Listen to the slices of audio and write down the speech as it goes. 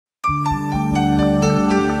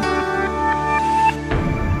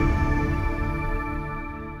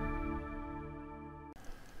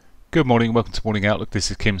Good morning, welcome to Morning Outlook. This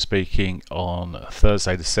is Kim speaking on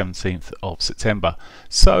Thursday the 17th of September.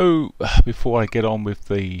 So before I get on with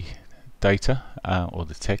the data or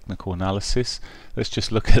the technical analysis, let's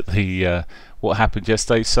just look at the what happened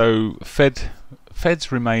yesterday. So Fed's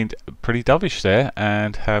remained pretty dovish there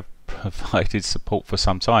and have provided support for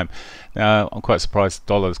some time. Now I'm quite surprised the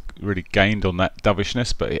dollar's really gained on that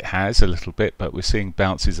dovishness, but it has a little bit. But we're seeing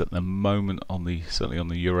bounces at the moment on the certainly on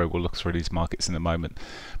the euro. We'll look through these markets in a moment,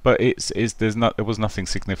 but there was nothing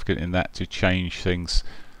significant in that to change things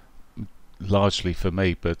largely for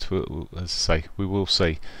me. But as I say, we will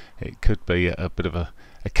see. It could be a bit of a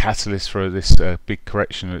catalyst for this big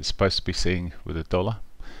correction that it's supposed to be seeing with the dollar.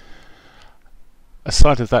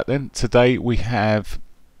 Aside of that, then today we have.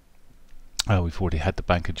 We've already had the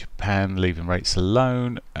Bank of Japan leaving rates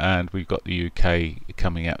alone, and we've got the UK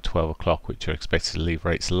coming out 12 o'clock, which are expected to leave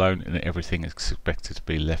rates alone, and everything is expected to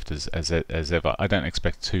be left as ever. I don't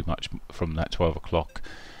expect too much from that 12 o'clock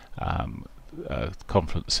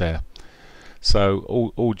conference there.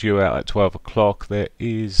 So all due out at 12 o'clock. There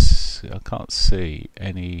is, I can't see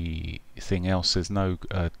anything else. There's no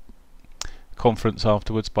conference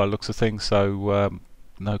afterwards by the looks of things, so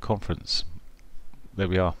no conference. There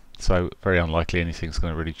we are. So very unlikely anything's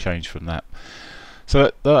going to really change from that.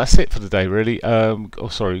 So that's it for the day, really. We've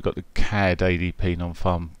got the CAD ADP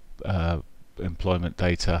non-farm employment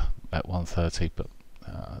data at 1:30, but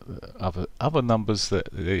other numbers.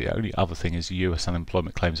 The only other thing is US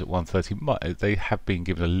unemployment claims at 1:30. They have been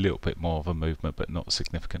given a little bit more of a movement, but not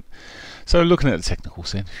significant. So looking at the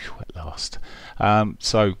technicals then, at last.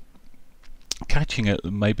 So catching it,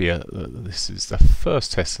 maybe this is the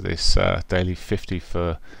first test of this daily 50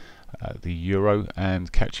 for the euro,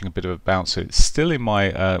 and catching a bit of a bounce. So it's still in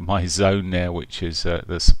my my zone there, which is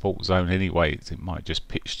the support zone anyway. It might just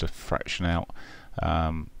pitch a fraction out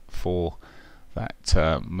for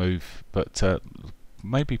that move, but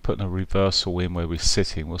maybe putting a reversal in where we're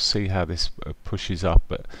sitting. We'll see how this pushes up,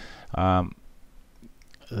 but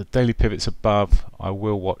the daily pivots above, I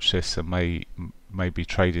will watch this and may be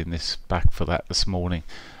trading this back for that this morning.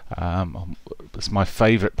 It's my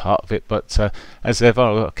favourite part of it, but as ever,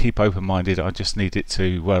 I'll keep open-minded. I just need it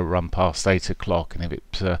to run past 8 o'clock, and if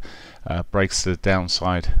it breaks to the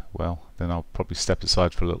downside, well, then I'll probably step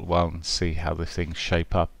aside for a little while and see how the things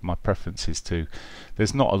shape up. My preference is to,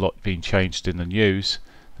 there's not a lot being changed in the news.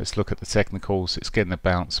 Let's look at the technicals. It's getting a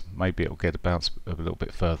bounce. Maybe it'll get a bounce a little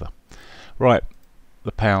bit further. Right,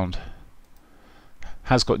 the pound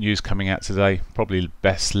has got news coming out today, probably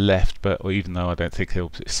best left, but even though I don't think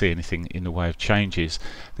he'll see anything in the way of changes,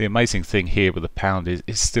 the amazing thing here with the pound is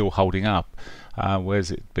it's still holding up. Whereas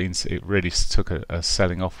it really took a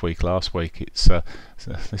selling off week last week. It's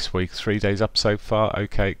this week 3 days up so far.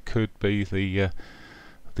 Okay, it could be the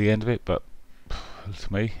end of it, but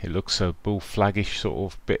to me it looks a bull flaggish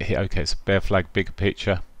sort of bit here. Okay, it's a bear flag, bigger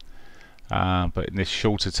picture, but in this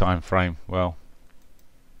shorter time frame, well,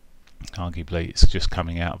 arguably it's just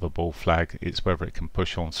coming out of a bull flag. It's whether it can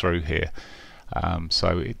push on through here.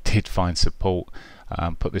 So it did find support.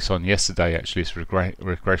 Put this on yesterday, actually. It's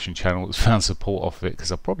regression channel. It's found support off of it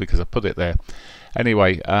because I put it there.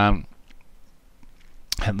 Anyway, at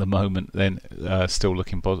the moment, then still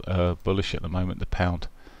looking bullish at the moment. The pound,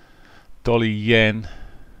 dollar, yen.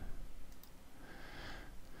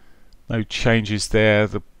 No changes there.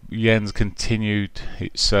 The yen's continued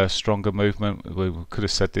its stronger movement. We could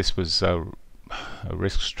have said this was a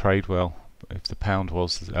risks trade. Well, if the pound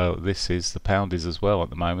was, the pound is as well at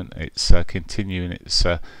the moment. It's continuing its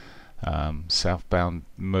southbound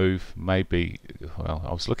move. Maybe, well,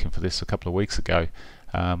 I was looking for this a couple of weeks ago.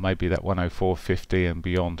 Maybe that 104.50 and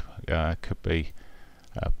beyond could be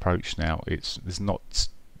approached now. It's not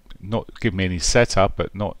giving me any setup,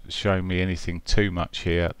 but not showing me anything too much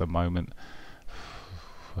here at the moment.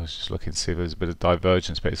 I was just looking to see if there's a bit of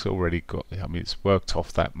divergence, but it's already got, I mean, it's worked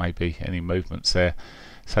off that. Maybe any movements there.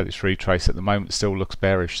 It's had its retrace at the moment, still looks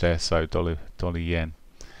bearish there. So dollar yen.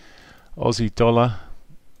 Aussie dollar,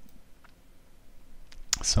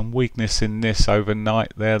 some weakness in this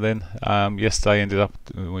overnight there then. Yesterday ended up,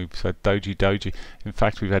 we've had doji. In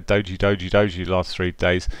fact, we've had doji the last 3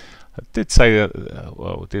 days. I did say that,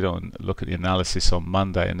 well, look at the analysis on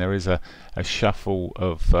Monday, and there is a shuffle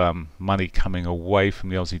of money coming away from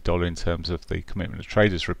the Aussie dollar in terms of the commitment of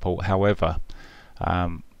traders report. However,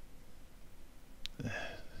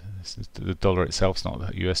 the dollar itself,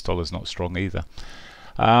 the US dollar, is not strong either.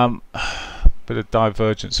 Bit of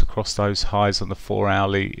divergence across those highs on the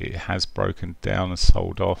 4-hourly. It has broken down and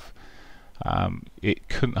sold off. It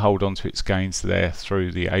couldn't hold on to its gains there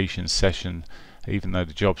through the Asian session even though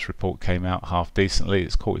the jobs report came out half decently.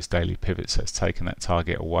 It's caught its daily pivot, so it's taken that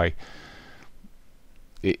target away.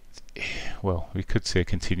 Well, we could see a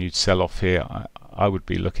continued sell-off here. I would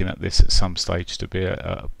be looking at this at some stage to be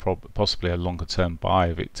possibly a longer term buy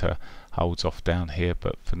if it holds off down here,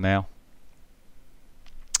 but for now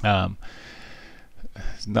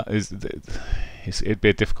it'd be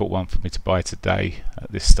a difficult one for me to buy today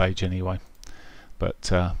at this stage anyway,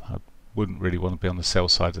 but I wouldn't really want to be on the sell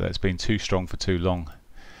side of that. It's been too strong for too long.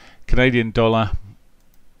 Canadian dollar,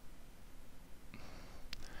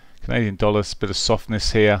 a bit of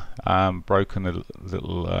softness here, broken a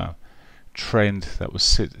little trend that was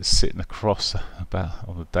sitting across about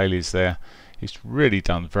on the dailies there. It's really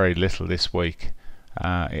done very little this week.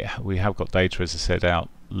 We have got data, as I said, out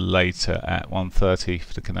later at 1:30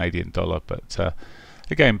 for the Canadian dollar, but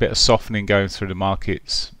again, a bit of softening going through the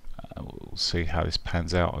markets. We'll see how this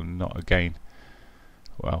pans out, and not again.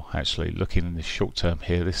 Well, actually, looking in the short term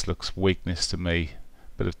here, this looks weakness to me.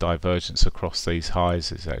 Bit of divergence across these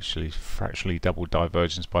highs. It's actually fractionally double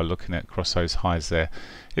divergence by looking at across those highs there.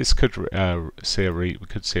 This could we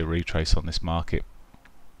could see a retrace on this market.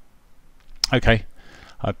 Okay,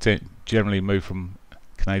 I generally move from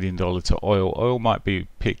Canadian dollar to oil. Oil might be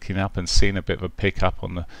picking up and seeing a bit of a pick up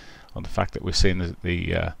on the fact that we're seeing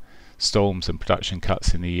the storms and production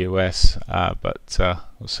cuts in the US, but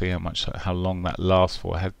we'll see how long that lasts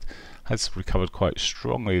for. Has recovered quite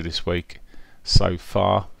strongly this week so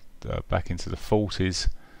far, back into the 40s.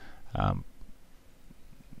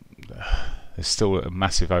 There's still a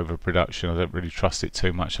massive overproduction. I don't really trust it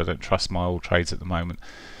too much. I don't trust my oil trades at the moment.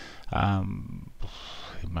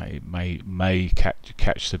 It may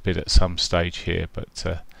catch the bid at some stage here, but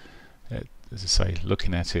as I say,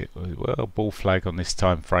 looking at it, well, bull flag on this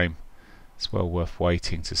time frame. It's well worth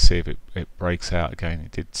waiting to see if it breaks out again.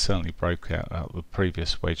 It did certainly break out the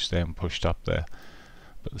previous wedge there and pushed up there,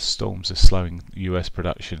 but the storms are slowing US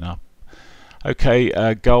production up. Okay,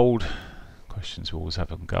 gold. Questions we always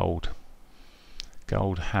have on gold.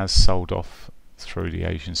 Gold has sold off through the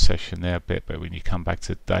Asian session there a bit, but when you come back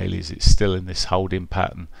to dailies, it's still in this holding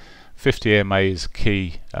pattern. 50 EMA is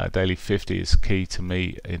key. Daily 50 is key to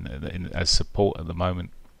me as support at the moment.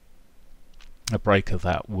 A break of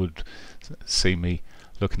that would see me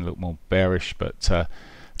looking a little more bearish, but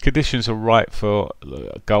conditions are right for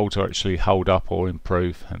gold to actually hold up or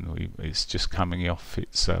improve, and it's just coming off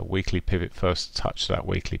its weekly pivot. First touch that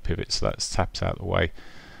weekly pivot, so that's taps out the way.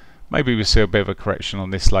 Maybe we'll see a bit of a correction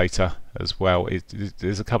on this later as well.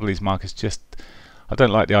 There's a couple of these markets I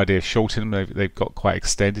don't like the idea of shorting them. They've got quite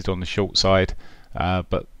extended on the short side,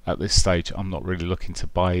 but at this stage I'm not really looking to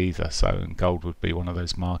buy either, so and gold would be one of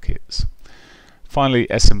those markets. Finally,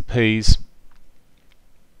 S&Ps.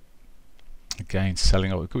 Again,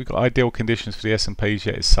 selling off. We've got ideal conditions for the S&Ps,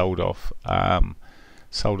 yet it's sold off.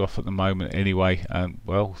 Sold off at the moment anyway. And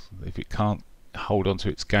well, if it can't hold on to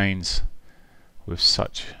its gains with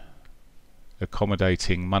such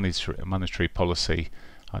accommodating monetary policy,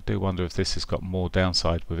 I do wonder if this has got more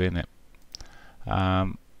downside within it.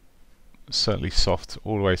 Certainly soft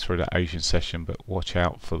all the way through that Asian session, but watch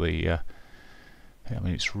out for the I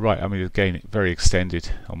mean, it's right. I mean, again, very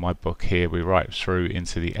extended on my book here. We're right through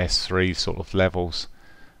into the S3 sort of levels.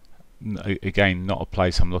 Again, not a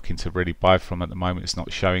place I'm looking to really buy from at the moment. It's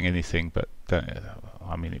not showing anything, but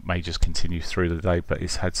I mean, it may just continue through the day. But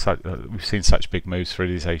it's had we've seen such big moves through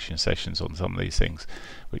these Asian sessions on some of these things,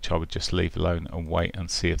 which I would just leave alone and wait and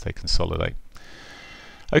see if they consolidate.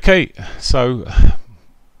 Okay, so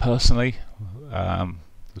personally,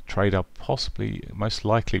 the trade I'll possibly most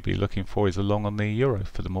likely be looking for is a long on the euro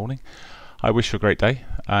for the morning. I wish you a great day,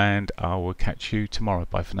 and I will catch you tomorrow.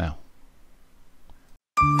 Bye for now.